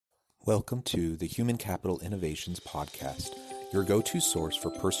Welcome to the Human Capital Innovations Podcast, your go-to source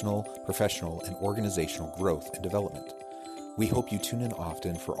for personal, professional, and organizational growth and development. We hope you tune in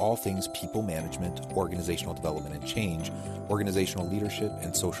often for all things people management, organizational development and change, organizational leadership,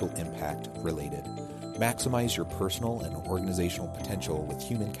 and social impact related. Maximize your personal and organizational potential with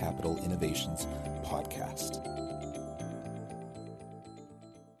Human Capital Innovations Podcast.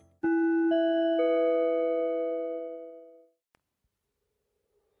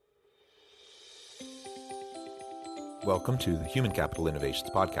 Welcome to the Human Capital Innovations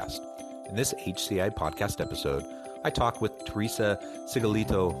Podcast. In this HCI podcast episode, I talk with Theresa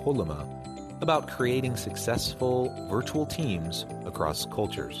Sigillito Hollema about creating successful virtual teams across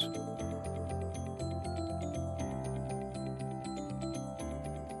cultures.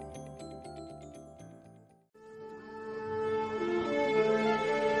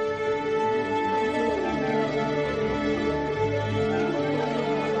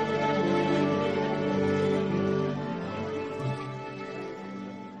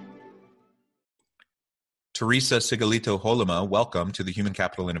 Theresa Sigillito Hollema, welcome to the Human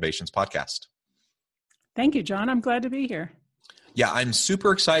Capital Innovations Podcast. Thank you, John. I'm glad to be here. Yeah, I'm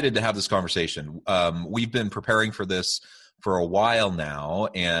super excited to have this conversation. We've been preparing for this for a while now,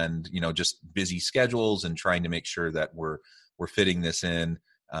 and just busy schedules and trying to make sure that we're fitting this in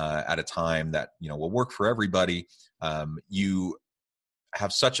at a time that will work for everybody. You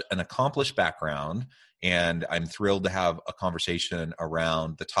have such an accomplished background, and I'm thrilled to have a conversation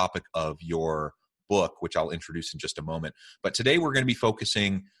around the topic of your book, which I'll introduce in just a moment. But today we're going to be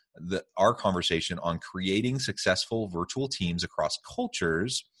focusing our conversation on creating successful virtual teams across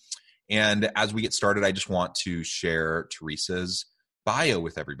cultures. And as we get started, I just want to share Theresa's bio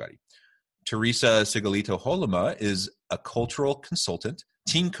with everybody. Theresa Sigillito Hollema is a cultural consultant,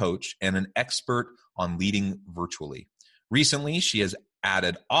 team coach, and an expert on leading virtually. Recently, she has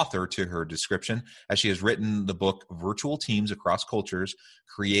added author to her description as she has written the book Virtual Teams Across Cultures,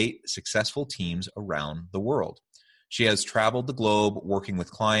 Create Successful Teams Around the World. She has traveled the globe working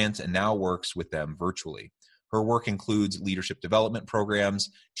with clients and now works with them virtually. Her work includes leadership development programs,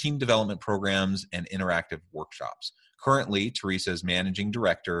 team development programs, and interactive workshops. Currently, Theresa is managing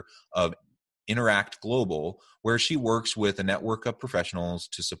director of Interact Global, where she works with a network of professionals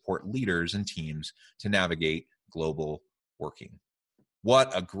to support leaders and teams to navigate global working.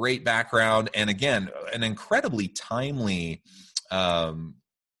 What a great background. And again, an incredibly timely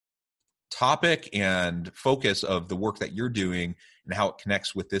topic and focus of the work that you're doing and how it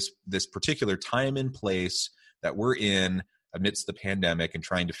connects with this particular time and place that we're in amidst the pandemic and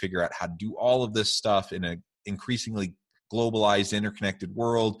trying to figure out how to do all of this stuff in an increasingly globalized, interconnected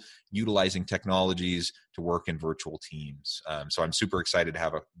world, utilizing technologies to work in virtual teams. So I'm super excited to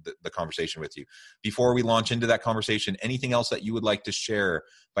have the conversation with you. Before we launch into that conversation, anything else that you would like to share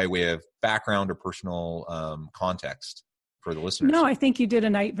by way of background or personal context for the listeners? No, I think you did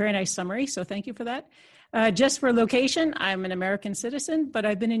a very nice summary, so thank you for that. Just for location, I'm an American citizen, but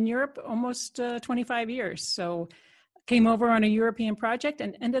I've been in Europe almost 25 years. So came over on a European project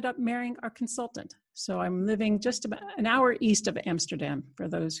and ended up marrying our consultant. So I'm living just about an hour east of Amsterdam for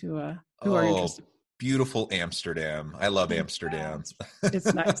those who are interested. Beautiful Amsterdam. I love Amsterdam.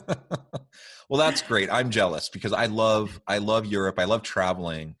 It's nice. Well, that's great. I'm jealous because I love Europe. I love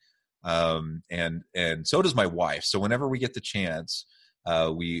traveling. And so does my wife. So whenever we get the chance,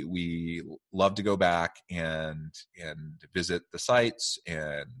 we love to go back and visit the sites,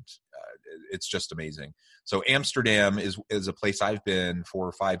 and it's just amazing. So Amsterdam is a place I've been 4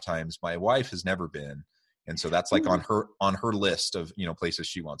 or 5 times. My wife has never been, and so that's like on her list of places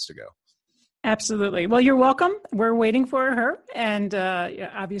she wants to go. Absolutely. Well, you're welcome. We're waiting for her, and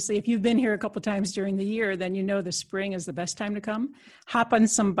obviously, if you've been here a couple of times during the year, then the spring is the best time to come. Hop on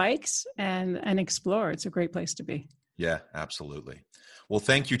some bikes and explore. It's a great place to be. Yeah, absolutely. Well,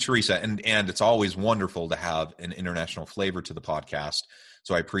 thank you, Theresa. And it's always wonderful to have an international flavor to the podcast.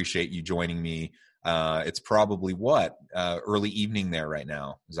 So I appreciate you joining me. It's probably early evening there right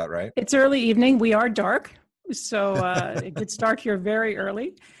now. Is that right? It's early evening. We are dark. So it gets dark here very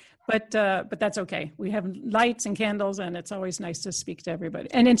early, but that's okay. We have lights and candles, and it's always nice to speak to everybody.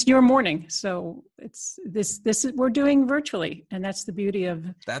 And it's your morning. So it's we're doing virtually. And that's the beauty of,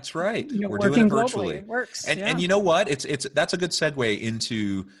 that's right. We're working doing it virtually. Globally. It works. And you know what? That's a good segue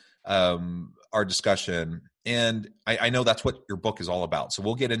into our discussion. And I know that's what your book is all about. So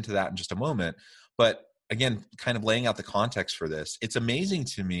we'll get into that in just a moment. But again, kind of laying out the context for this, it's amazing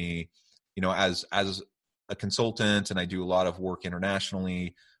to me, as a consultant, and I do a lot of work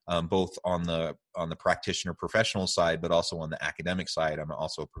internationally, both on the practitioner professional side, but also on the academic side. I'm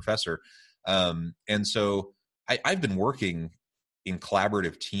also a professor. And so I've been working in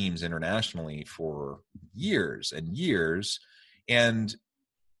collaborative teams internationally for years and years. And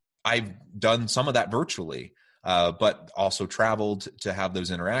I've done some of that virtually, but also traveled to have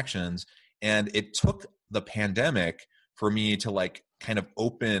those interactions. And it took the pandemic for me to like kind of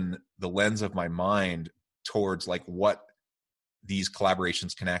open the lens of my mind towards like what these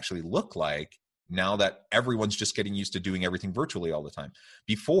collaborations can actually look like now that everyone's just getting used to doing everything virtually all the time.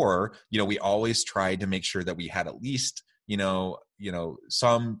 Before, we always tried to make sure that we had at least,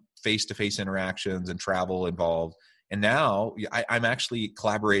 some face-to-face interactions and travel involved. And now I'm actually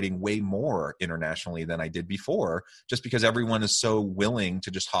collaborating way more internationally than I did before, just because everyone is so willing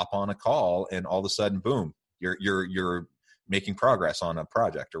to just hop on a call and all of a sudden, boom, you're making progress on a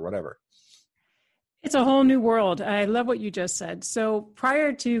project or whatever. It's a whole new world. I love what you just said. So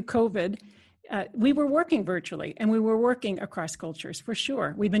prior to COVID, we were working virtually and we were working across cultures for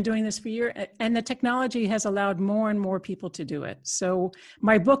sure. We've been doing this for years, and the technology has allowed more and more people to do it. So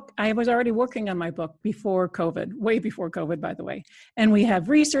my book, I was already working on my book before COVID, way before COVID, by the way. And we have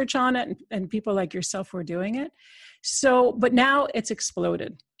research on it and people like yourself were doing it. So, but now it's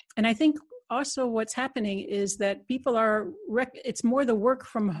exploded. And I think also what's happening is that people it's more the work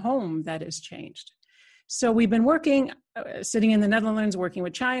from home that has changed. So we've been working, sitting in the Netherlands, working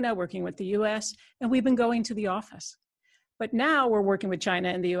with China, working with the US, and we've been going to the office. But now we're working with China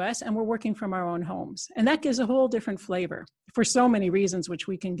and the US, and we're working from our own homes. And that gives a whole different flavor for so many reasons, which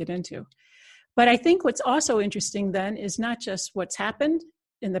we can get into. But I think what's also interesting then is not just what's happened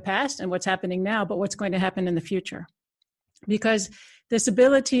in the past and what's happening now, but what's going to happen in the future. Because this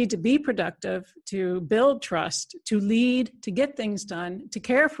ability to be productive, to build trust, to lead, to get things done, to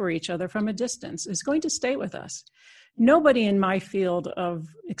care for each other from a distance is going to stay with us. Nobody in my field of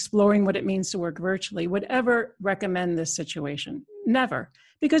exploring what it means to work virtually would ever recommend this situation. Never.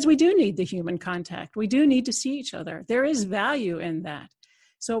 Because we do need the human contact. We do need to see each other. There is value in that.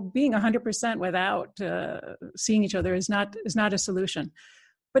 So being 100% without seeing each other is not a solution.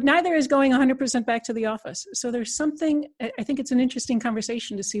 But neither is going 100% back to the office. So there's something, I think it's an interesting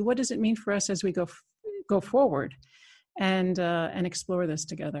conversation to see what does it mean for us as we go forward and explore this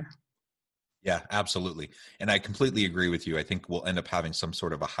together. Yeah, absolutely. And I completely agree with you. I think we'll end up having some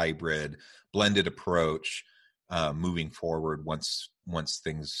sort of a hybrid, blended approach moving forward once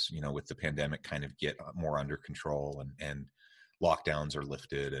things, with the pandemic kind of get more under control and lockdowns are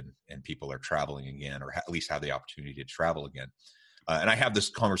lifted and people are traveling again, or at least have the opportunity to travel again. And I have this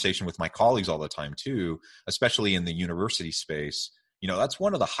conversation with my colleagues all the time too, especially in the university space. That's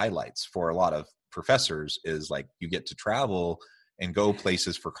one of the highlights for a lot of professors is like you get to travel and go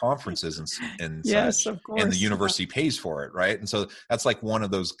places for conferences and yes, such, of course. and the university pays for it, right? And so that's like one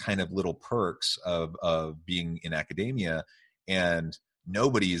of those kind of little perks of being in academia, and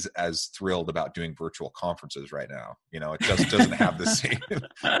nobody's as thrilled about doing virtual conferences right now. It just doesn't have the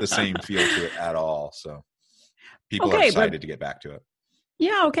same feel to it at all. So people are excited to get back to it.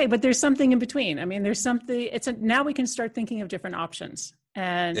 Yeah, okay, but there's something in between. I mean, there's something, now we can start thinking of different options.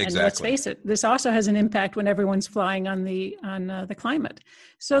 And let's face it, this also has an impact when everyone's flying on the climate.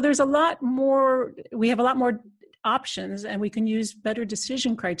 So there's a lot more, we have a lot more options, and we can use better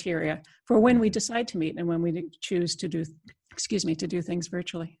decision criteria for when we decide to meet and when we choose to do things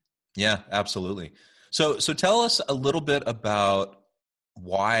virtually. Yeah, absolutely. So tell us a little bit about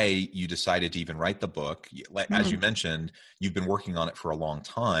why you decided to even write the book. As you mentioned, you've been working on it for a long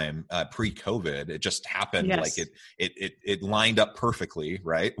time, pre-COVID. It just happened. Yes. Like it lined up perfectly,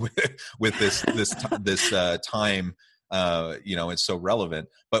 right? with this time, it's so relevant.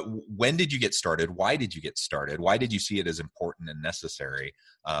 But when did you get started? Why did you get started? Why did you see it as important and necessary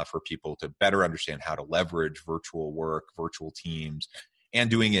for people to better understand how to leverage virtual work, virtual teams, and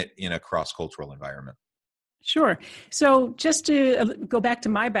doing it in a cross-cultural environment? Sure. So just to go back to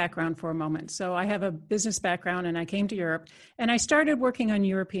my background for a moment. So I have a business background and I came to Europe and I started working on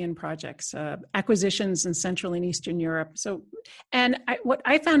European projects, acquisitions in Central and Eastern Europe. What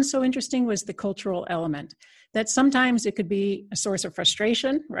I found so interesting was the cultural element, that sometimes it could be a source of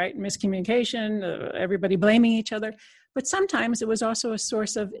frustration, right? Miscommunication, everybody blaming each other. But sometimes it was also a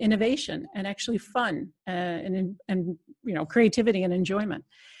source of innovation and actually fun and creativity and enjoyment.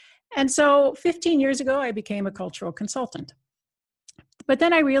 And so 15 years ago, I became a cultural consultant. But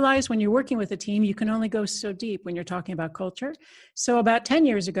then I realized when you're working with a team, you can only go so deep when you're talking about culture. So about 10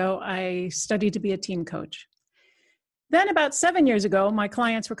 years ago, I studied to be a team coach. Then about 7 years ago, my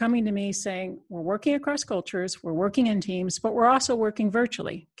clients were coming to me saying, we're working across cultures, we're working in teams, but we're also working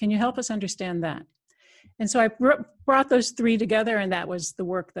virtually. Can you help us understand that? And so I brought those three together, and that was the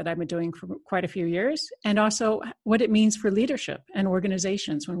work that I've been doing for quite a few years, and also what it means for leadership and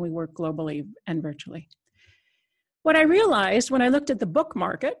organizations when we work globally and virtually. What I realized when I looked at the book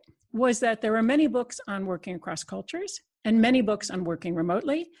market was that there were many books on working across cultures and many books on working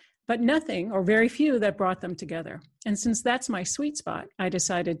remotely, but nothing or very few that brought them together. And since that's my sweet spot, I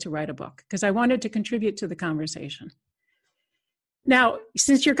decided to write a book because I wanted to contribute to the conversation. Now,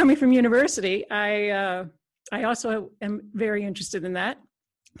 since you're coming from university, I also am very interested in that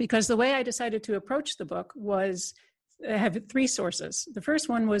because the way I decided to approach the book was I have three sources. The first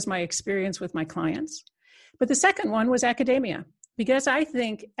one was my experience with my clients, but the second one was academia, because I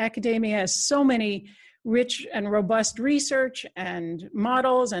think academia has so many rich and robust research and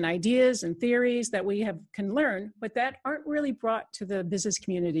models and ideas and theories that we can learn, but that aren't really brought to the business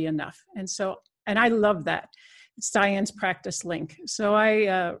community enough. And I love that. Science practice link. So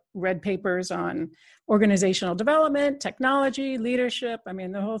I read papers on organizational development, technology, leadership,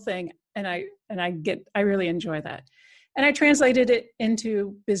 the whole thing. And I really enjoy that. And I translated it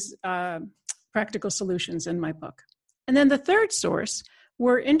into practical solutions in my book. And then the third source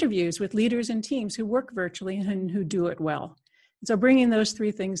were interviews with leaders and teams who work virtually and who do it well. So bringing those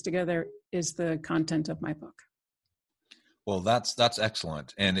three things together is the content of my book. Well, that's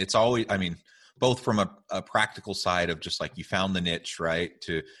excellent. And it's always, both from a practical side of just like you found the niche, right,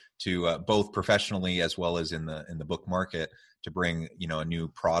 to both professionally as well as in the book market to bring, a new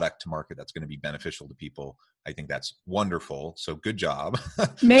product to market that's going to be beneficial to people. I think that's wonderful. So good job.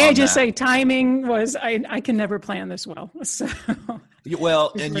 May I just say timing was, I can never plan this well. So.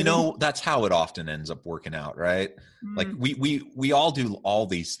 Well, and that's how it often ends up working out, right? Mm-hmm. Like we all do all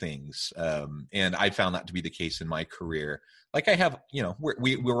these things. And I found that to be the case in my career. Like I have,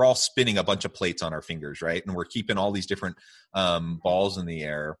 we're all spinning a bunch of plates on our fingers, right? And we're keeping all these different balls in the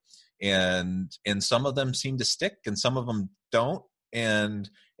air, and some of them seem to stick and some of them don't. And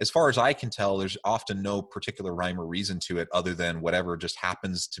as far as I can tell, there's often no particular rhyme or reason to it other than whatever just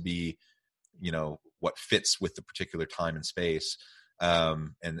happens to be, what fits with the particular time and space.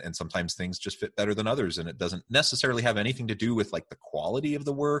 And sometimes things just fit better than others, and it doesn't necessarily have anything to do with like the quality of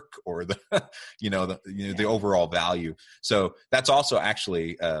the work or the, the overall value. So that's also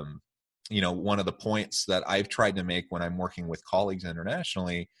actually, one of the points that I've tried to make when I'm working with colleagues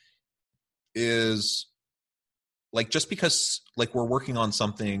internationally is like, just because like we're working on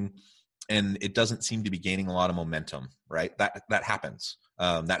something and it doesn't seem to be gaining a lot of momentum, right? That happens.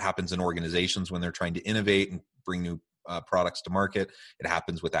 That happens in organizations when they're trying to innovate and bring new products to market. It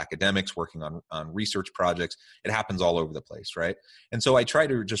happens with academics working on research projects. It happens all over the place, right? And so I try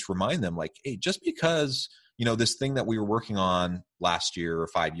to just remind them like, hey, just because, this thing that we were working on last year or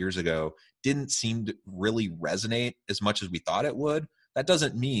 5 years ago didn't seem to really resonate as much as we thought it would, that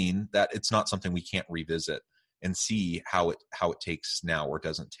doesn't mean that it's not something we can't revisit and see how it takes now or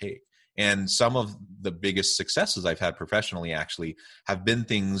doesn't take. And some of the biggest successes I've had professionally actually have been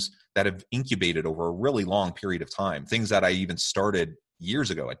things that have incubated over a really long period of time, things that I even started years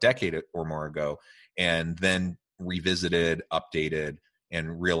ago, a decade or more ago, and then revisited, updated,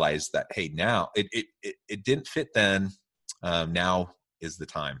 and realized that, hey, now it didn't fit then. Now is the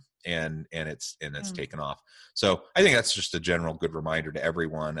time. And it's taken off. So I think that's just a general good reminder to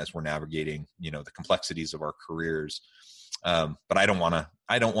everyone as we're navigating, the complexities of our careers. But I don't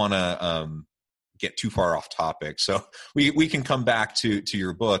want to get too far off topic. So we can come back to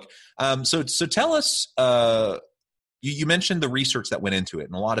your book. So tell us, you mentioned the research that went into it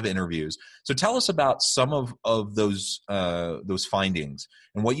and a lot of interviews. So tell us about some of those findings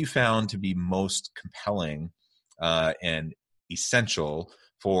and what you found to be most compelling and essential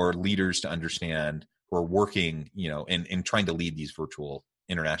for leaders to understand who are working, and trying to lead these virtual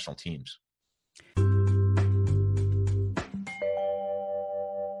international teams.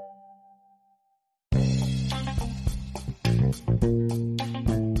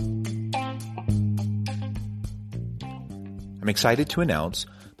 I'm excited to announce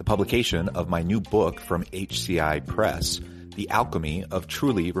the publication of my new book from HCI Press, The Alchemy of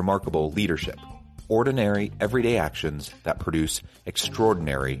Truly Remarkable Leadership: Ordinary, Everyday Actions that Produce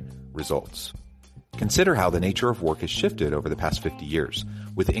Extraordinary Results. Consider how the nature of work has shifted over the past 50 years.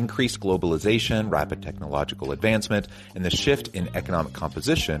 With increased globalization, rapid technological advancement, and the shift in economic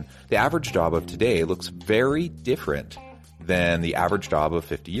composition, the average job of today looks very different than the average job of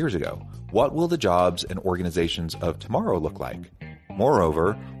 50 years ago. What will the jobs and organizations of tomorrow look like?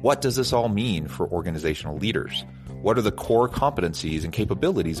 Moreover, what does this all mean for organizational leaders? What are the core competencies and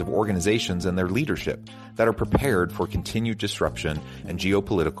capabilities of organizations and their leadership that are prepared for continued disruption and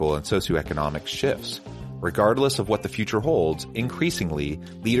geopolitical and socioeconomic shifts? Regardless of what the future holds, increasingly,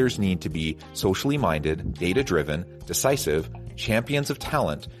 leaders need to be socially minded, data-driven, decisive, champions of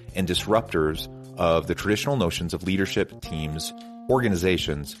talent, and disruptors of the traditional notions of leadership, teams,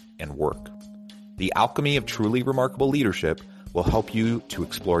 organizations, and work. The Alchemy of Truly Remarkable Leadership will help you to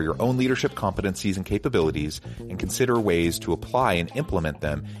explore your own leadership competencies and capabilities and consider ways to apply and implement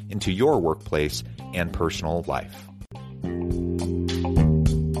them into your workplace and personal life.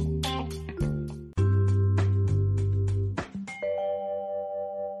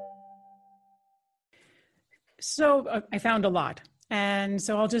 So I found a lot. And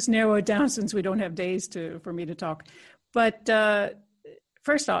so I'll just narrow it down since we don't have days for me to talk. But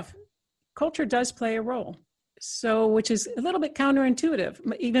first off, culture does play a role. So, which is a little bit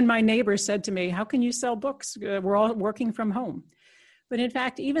counterintuitive. Even my neighbors said to me, how can you sell books? We're all working from home. But in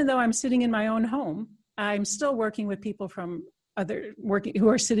fact, even though I'm sitting in my own home, I'm still working with people from who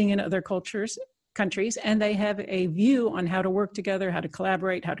are sitting in other countries, and they have a view on how to work together, how to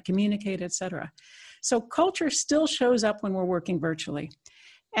collaborate, how to communicate, etc. So culture still shows up when we're working virtually.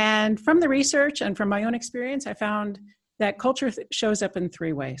 And from the research and from my own experience, I found that culture shows up in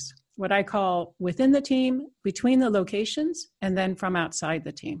three ways. What I call within the team, between the locations, and then from outside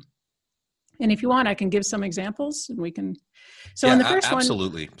the team. And if you want, I can give some examples and we can. So in the first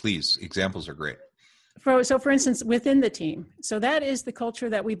absolutely. Please. Examples are great. So for instance, within the team. So that is the culture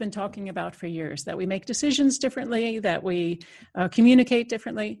that we've been talking about for years, that we make decisions differently, that we communicate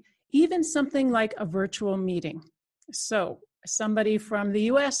differently, even something like a virtual meeting. So somebody from the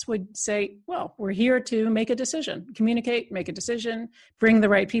US would say, well, we're here to make a decision, communicate, make a decision, bring the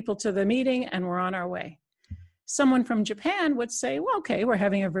right people to the meeting, and we're on our way. Someone from Japan would say, well, okay, we're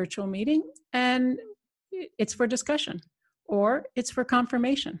having a virtual meeting and it's for discussion or it's for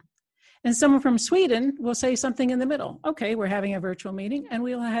confirmation. And someone from Sweden will say something in the middle. Okay, we're having a virtual meeting and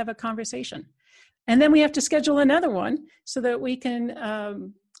we'll have a conversation. And then we have to schedule another one so that we can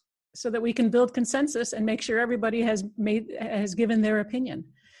build consensus and make sure everybody has given their opinion.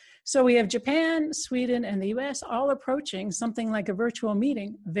 So we have Japan, Sweden, and the US all approaching something like a virtual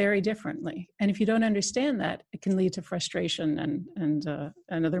meeting very differently. And if you don't understand that, it can lead to frustration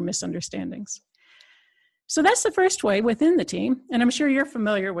and other misunderstandings. So that's the first way within the team. And I'm sure you're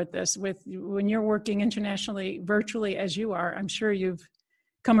familiar with this. When you're working internationally, virtually as you are, I'm sure you've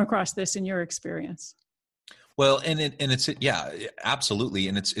come across this in your experience. Well, and it's absolutely,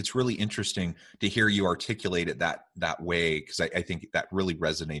 and it's really interesting to hear you articulate it that way, because I think that really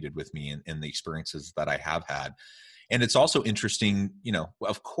resonated with me in the experiences that I have had. And it's also interesting,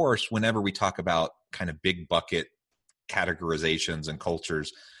 of course, whenever we talk about kind of big bucket categorizations and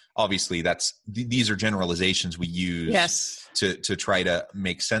cultures, obviously these are generalizations we use yes. to try to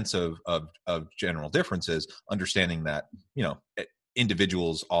make sense of general differences, understanding that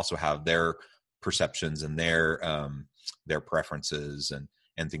individuals also have their perceptions and their preferences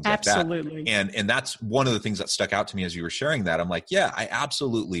and things like that. Absolutely. And that's one of the things that stuck out to me as you were sharing that. I'm like, yeah, I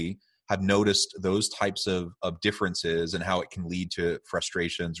absolutely have noticed those types of differences and how it can lead to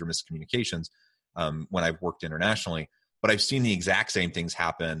frustrations or miscommunications when I've worked internationally. But I've seen the exact same things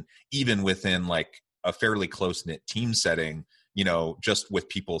happen even within like a fairly close-knit team setting, just with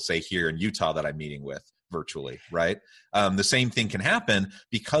people, say, here in Utah that I'm meeting with virtually, right? The same thing can happen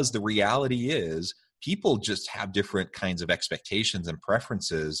because the reality is people just have different kinds of expectations and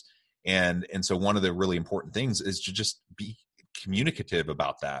preferences. And so one of the really important things is to just be communicative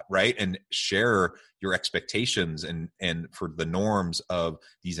about that, right? And share your expectations and for the norms of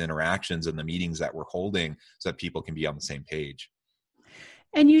these interactions and the meetings that we're holding so that people can be on the same page.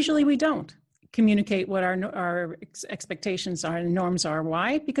 And usually we don't communicate what our expectations are and norms are.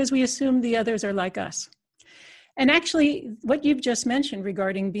 Why? Because we assume the others are like us. And actually, what you've just mentioned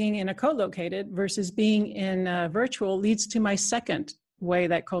regarding being in a co-located versus being in virtual leads to my second way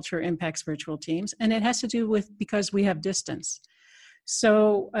that culture impacts virtual teams. And it has to do with because we have distance.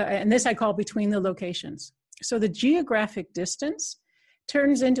 So, and this I call between the locations. So the geographic distance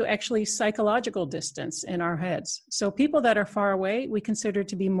turns into actually psychological distance in our heads. So people that are far away, we consider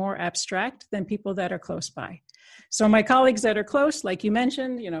to be more abstract than people that are close by. So my colleagues that are close, like you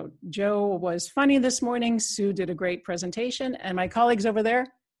mentioned, Joe was funny this morning, Sue did a great presentation, and my colleagues over there,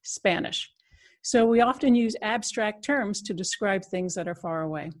 Spanish. So we often use abstract terms to describe things that are far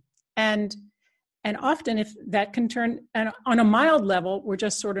away. And often if that can turn, and on a mild level, we're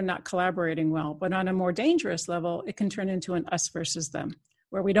just sort of not collaborating well, but on a more dangerous level, it can turn into an us versus them,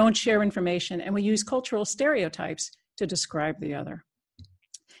 where we don't share information and we use cultural stereotypes to describe the other.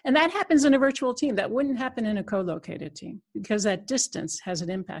 And that happens in a virtual team. That wouldn't happen in a co-located team because that distance has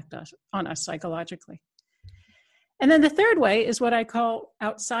an impact on us psychologically. And then the third way is what I call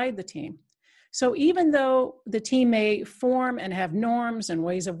outside the team. So even though the team may form and have norms and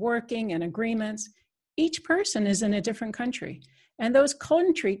ways of working and agreements, each person is in a different country. And those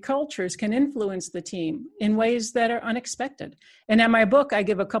cultures can influence the team in ways that are unexpected. And in my book, I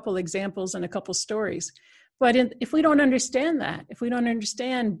give a couple examples and a couple stories. But if we don't understand that, if we don't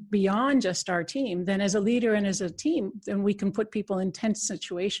understand beyond just our team, then as a leader and as a team, then we can put people in tense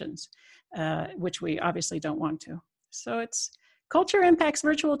situations, which we obviously don't want to. So culture impacts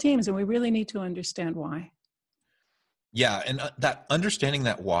virtual teams, and we really need to understand why. Yeah, and that understanding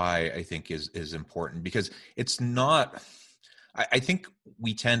that why, I think, is important, because it's not. I think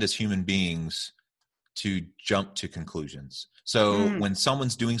we tend as human beings to jump to conclusions. So when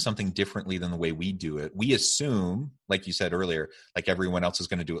someone's doing something differently than the way we do it, we assume, like you said earlier, like everyone else is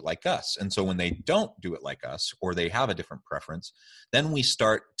going to do it like us. And so when they don't do it like us, or they have a different preference, then we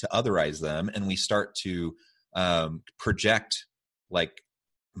start to otherize them, and we start to project like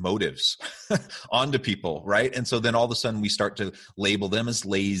motives onto people, right? And so then all of a sudden we start to label them as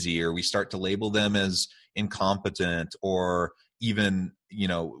lazy, or we start to label them as incompetent, or even,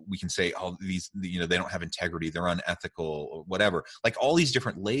 we can say, oh, these, they don't have integrity, they're unethical, or whatever, like all these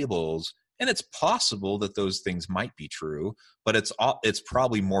different labels. And it's possible that those things might be true, but it's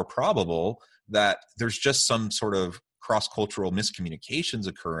probably more probable that there's just some sort of cross-cultural miscommunications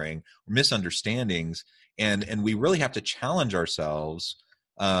occurring, misunderstandings. And we really have to challenge ourselves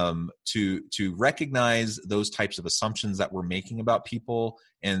to recognize those types of assumptions that we're making about people,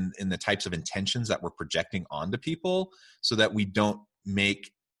 and the types of intentions that we're projecting onto people, so that we don't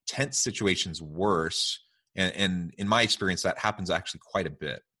make tense situations worse. And in my experience, that happens actually quite a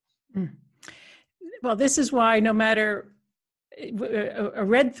bit. Well, this is why no matter a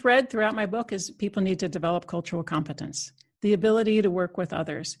red thread throughout my book is people need to develop cultural competence, the ability to work with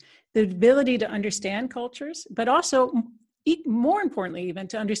others, the ability to understand cultures, but also more importantly, even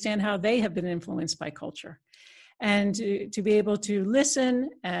to understand how they have been influenced by culture, and to be able to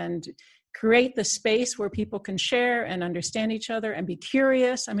listen and create the space where people can share and understand each other and be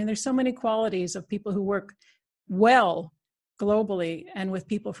curious. I mean, there's so many qualities of people who work well globally and with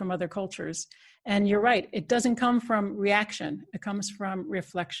people from other cultures. And you're right, it doesn't come from reaction. It comes from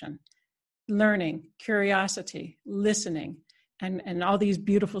reflection, learning, curiosity, listening, and all these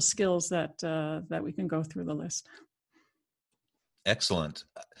beautiful skills that we can go through the list. Excellent.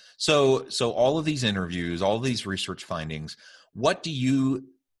 So all of these interviews, all of these research findings, what do you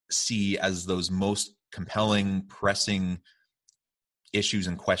see as those most compelling, pressing issues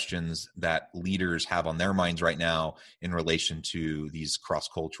and questions that leaders have on their minds right now in relation to these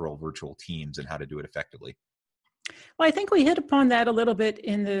cross-cultural virtual teams and how to do it effectively? Well, I think we hit upon that a little bit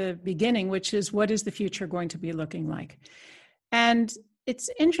in the beginning, which is, what is the future going to be looking like? And it's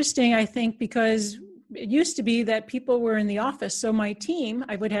interesting, I think, because it used to be that people were in the office. So my team,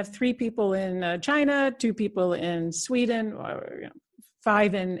 I would have 3 people in China, 2 people in Sweden, or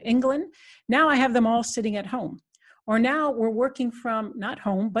 5 in England. Now I have them all sitting at home. Or now we're working from not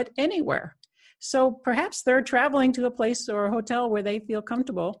home, but anywhere. So perhaps they're traveling to a place or a hotel where they feel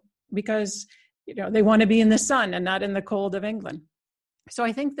comfortable because they want to be in the sun and not in the cold of England. So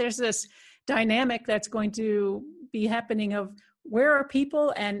I think there's this dynamic that's going to be happening of, where are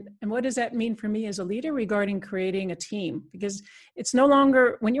people, and what does that mean for me as a leader regarding creating a team? Because it's no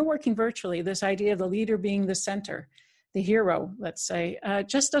longer, when you're working virtually, this idea of the leader being the center, the hero, let's say,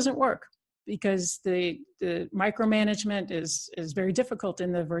 just doesn't work, because the micromanagement is very difficult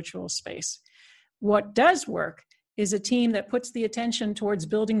in the virtual space. What does work is a team that puts the attention towards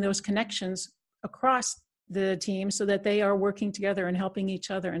building those connections across the team so that they are working together and helping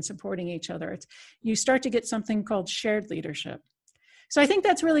each other and supporting each other. You start to get something called shared leadership. So I think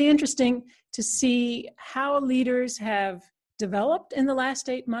that's really interesting to see how leaders have developed in the last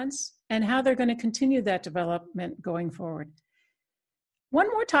 8 months and how they're going to continue that development going forward.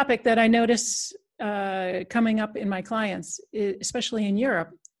 One more topic that I notice coming up in my clients, especially in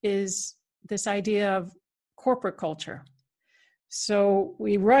Europe, is this idea of corporate culture. So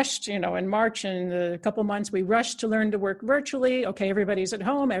we rushed, in March and a couple months, we rushed to learn to work virtually. Okay, everybody's at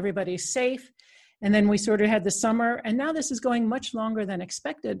home, everybody's safe. And then we sort of had the summer, and now this is going much longer than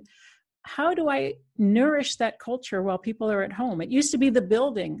expected. How do I nourish that culture while people are at home? It used to be the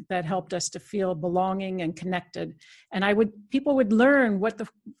building that helped us to feel belonging and connected. And people would learn what the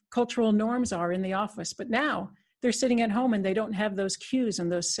cultural norms are in the office, but now they're sitting at home and they don't have those cues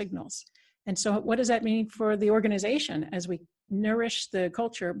and those signals. And so what does that mean for the organization as we nourish the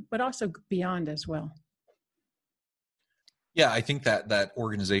culture, but also beyond as well? Yeah, I think that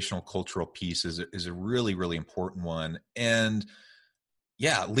organizational cultural piece is a really, really important one. And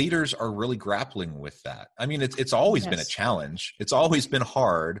yeah, leaders are really grappling with that. I mean, it's always been a challenge. It's always been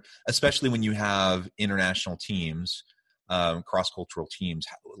hard, especially when you have international teams, cross-cultural teams.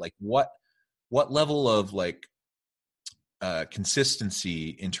 Like what level of consistency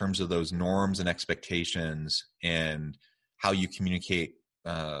in terms of those norms and expectations and how you communicate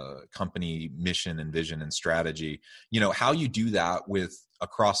company mission and vision and strategy. How you do that with a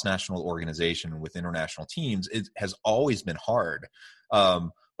cross-national organization with international teams, it has always been hard.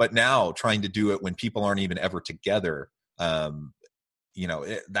 But now trying to do it when people aren't even ever together, that's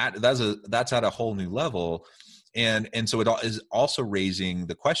at a whole new level. And so it is also raising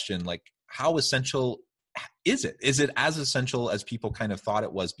the question, like, how essential is it? Is it as essential as people kind of thought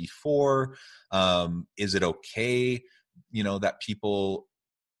it was before? Is it okay, that people,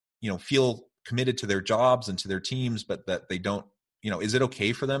 feel committed to their jobs and to their teams, but that they don't, is it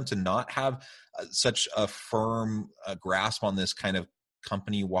okay for them to not have such a firm grasp on this kind of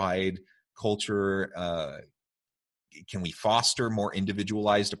company-wide culture? Can we foster more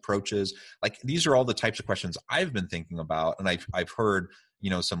individualized approaches? Like, these are all the types of questions I've been thinking about, and I've heard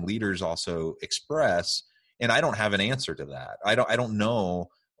some leaders also express, and I don't have an answer to that. I don't know.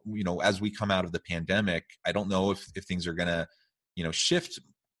 As we come out of the pandemic, I don't know if things are going to shift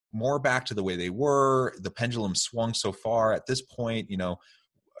more back to the way they were. The pendulum swung so far at this point.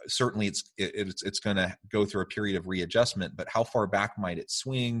 Certainly it's going to go through a period of readjustment, but how far back might it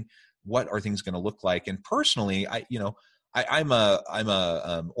swing? What are things going to look like? And personally, I'm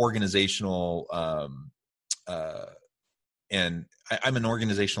organizational and I'm an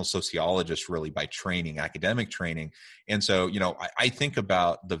organizational sociologist, really, by training, academic training. And so, I think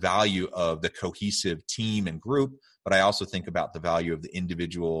about the value of the cohesive team and group, but I also think about the value of the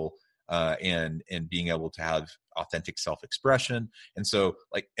individual and being able to have authentic self-expression. And so,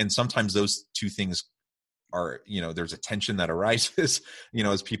 and sometimes those two things are, there's a tension that arises,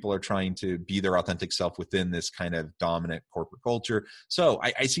 as people are trying to be their authentic self within this kind of dominant corporate culture. So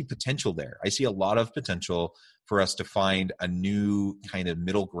I see potential there. I see a lot of potential for us to find a new kind of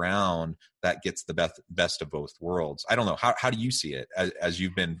middle ground that gets the best of both worlds. I don't know. How do you see it as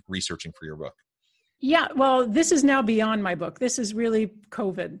you've been researching for your book? Yeah, well, this is now beyond my book. This is really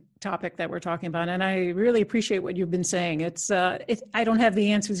COVID topic that we're talking about, and I really appreciate what you've been saying. I don't have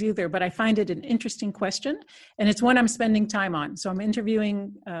the answers either, but I find it an interesting question, and it's one I'm spending time on. So I'm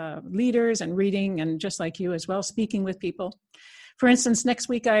interviewing leaders and reading, and just like you as well, speaking with people. For instance, next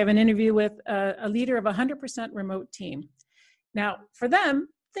week I have an interview with a leader of a 100% remote team. Now, for them,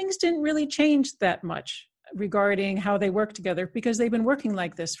 things didn't really change that much regarding how they work together because they've been working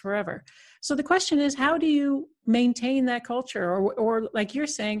like this forever. So the question is, how do you maintain that culture? Or like you're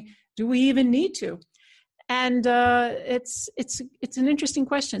saying, do we even need to? And it's an interesting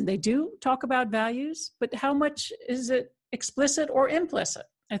question. They do talk about values, but how much is it explicit or implicit?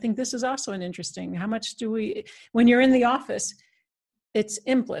 I think this is also an interesting, how much do we, when you're in the office, it's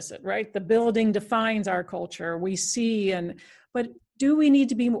implicit, right? The building defines our culture. We see, but do we need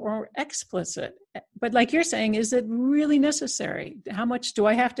to be more explicit? But like you're saying, is it really necessary? How much do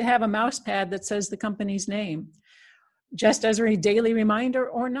I have to have a mouse pad that says the company's name, just as a daily reminder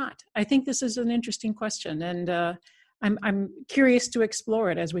or not? I think this is an interesting question, and I'm curious to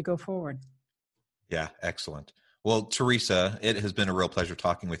explore it as we go forward. Yeah, excellent. Well, Theresa, it has been a real pleasure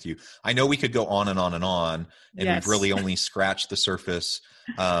talking with you. I know we could go on and on and on, and yes. We've really only scratched the surface,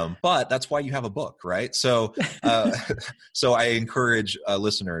 but that's why you have a book, right? So so I encourage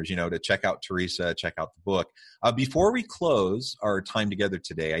listeners, to check out Theresa, check out the book. Before we close our time together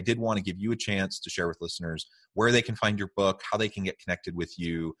today, I did want to give you a chance to share with listeners where they can find your book, how they can get connected with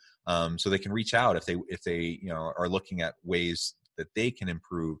you, so they can reach out if they are looking at ways that they can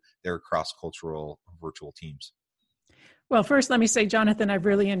improve their cross-cultural virtual teams. Well, first, let me say, Jonathan, I've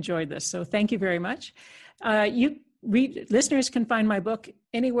really enjoyed this. So thank you very much. Listeners can find my book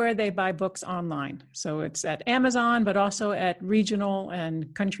anywhere they buy books online. So it's at Amazon, but also at regional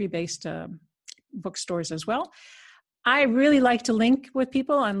and country-based bookstores as well. I really like to link with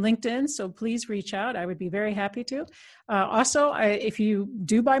people on LinkedIn, so please reach out. I would be very happy to. Also, if you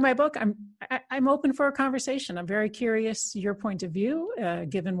do buy my book, I'm open for a conversation. I'm very curious your point of view,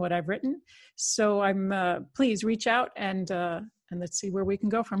 given what I've written. So please reach out and let's see where we can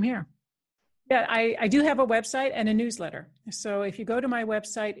go from here. Yeah, I do have a website and a newsletter. So if you go to my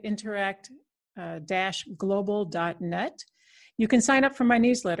website, interact-global.net, you can sign up for my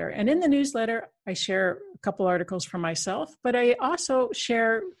newsletter. And in the newsletter, I share a couple articles from myself, but I also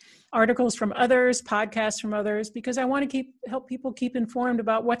share articles from others, podcasts from others, because I want to help people keep informed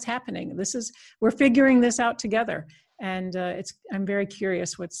about what's happening. We're figuring this out together. And I'm very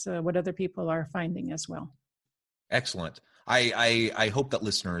curious what other people are finding as well. Excellent. I hope that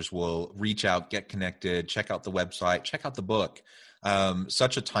listeners will reach out, get connected, check out the website, check out the book.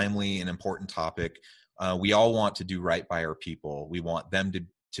 Such a timely and important topic. We all want to do right by our people. We want them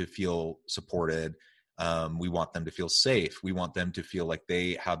to feel supported. We want them to feel safe. We want them to feel like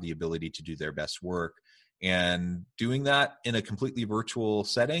they have the ability to do their best work. And doing that in a completely virtual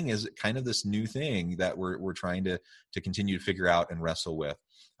setting is kind of this new thing that we're trying to continue to figure out and wrestle with.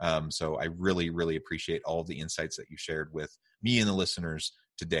 So I really, really appreciate all of the insights that you shared with me and the listeners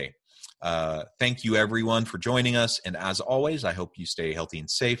today. Thank you, everyone, for joining us. And as always, I hope you stay healthy and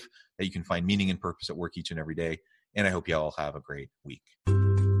safe, that you can find meaning and purpose at work each and every day. And I hope you all have a great week.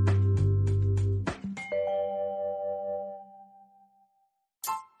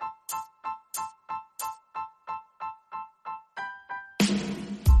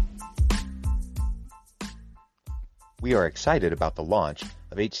 We are excited about the launch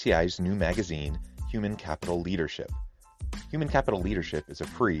of HCI's new magazine, Human Capital Leadership. Human Capital Leadership is a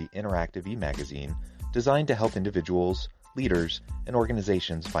free, interactive e-magazine designed to help individuals, leaders, and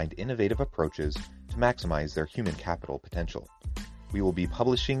organizations find innovative approaches to maximize their human capital potential. We will be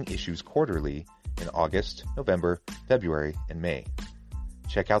publishing issues quarterly in August, November, February, and May.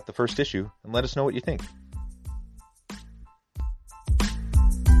 Check out the first issue and let us know what you think.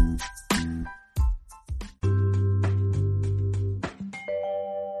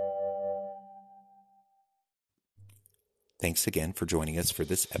 Thanks again for joining us for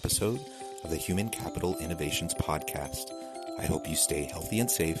this episode of the Human Capital Innovations Podcast. I hope you stay healthy and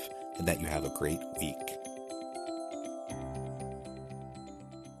safe and that you have a great week.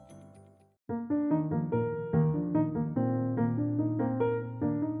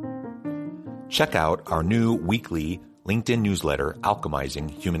 Check out our new weekly LinkedIn newsletter, Alchemizing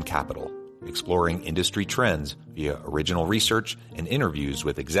Human Capital, exploring industry trends via original research and interviews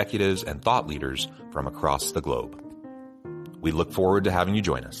with executives and thought leaders from across the globe. We look forward to having you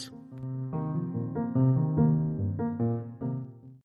join us.